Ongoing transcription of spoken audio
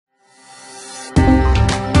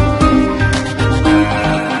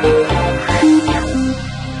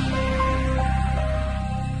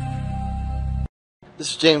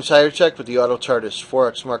James Hyerczyk with the Autochartist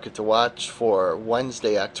Forex market to watch for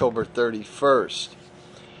Wednesday, October 31st.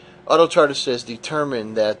 Autochartist has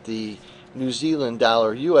determined that the New Zealand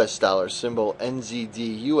dollar US dollar symbol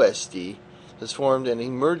NZD/USD has formed an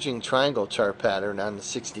emerging triangle chart pattern on the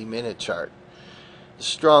 60-minute chart. The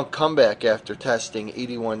strong comeback after testing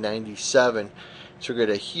 81.97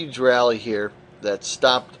 triggered a huge rally here that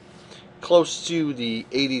stopped close to the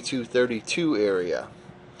 82.32 area.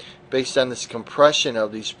 Based on this compression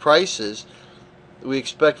of these prices, we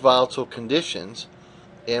expect volatile conditions,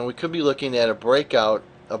 and we could be looking at a breakout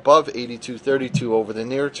above 82.32 over the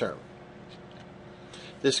near term.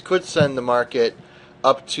 This could send the market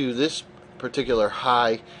up to this particular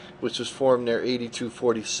high, which was formed near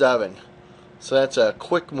 82.47. So that's a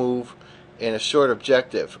quick move and a short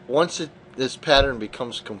objective. Once this pattern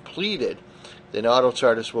becomes completed, then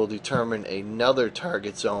Autochartist will determine another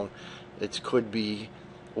target zone. It could be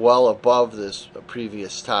well above this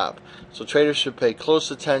previous top. So traders should pay close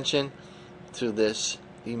attention to this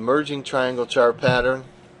emerging triangle chart pattern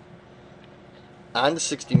on the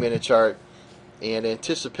 60-minute chart and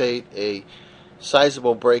anticipate a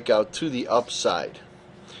sizable breakout to the upside.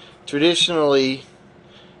 Traditionally,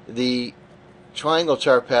 the triangle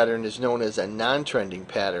chart pattern is known as a non-trending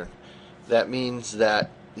pattern. That means that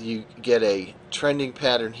you get a trending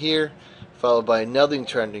pattern here, followed by another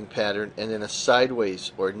trending pattern, and then a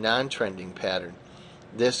sideways or non-trending pattern.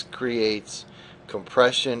 This creates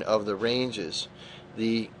compression of the ranges.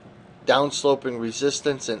 The downsloping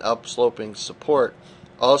resistance and upsloping support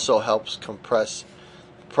also helps compress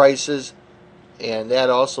prices, and that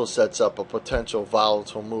also sets up a potential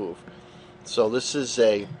volatile move. So this is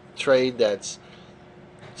a trade that's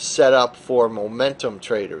set up for momentum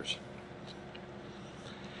traders.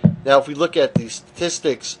 Now, if we look at the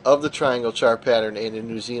statistics of the triangle chart pattern and the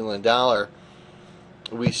New Zealand dollar,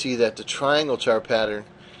 we see that the triangle chart pattern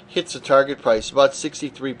hits the target price about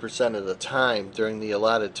 63% of the time during the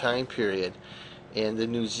allotted time period, and the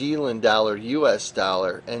New Zealand dollar US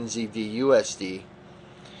dollar NZD/USD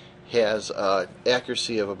has an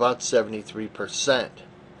accuracy of about 73%.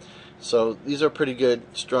 So these are pretty good,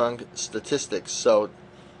 strong statistics. So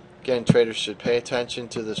again, traders should pay attention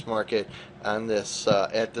to this market on this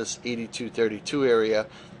at this 82.32 area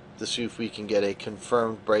to see if we can get a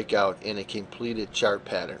confirmed breakout in a completed chart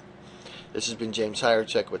pattern. This has been James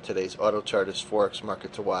Hyerczyk with today's Autochartist Forex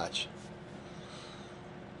market to watch.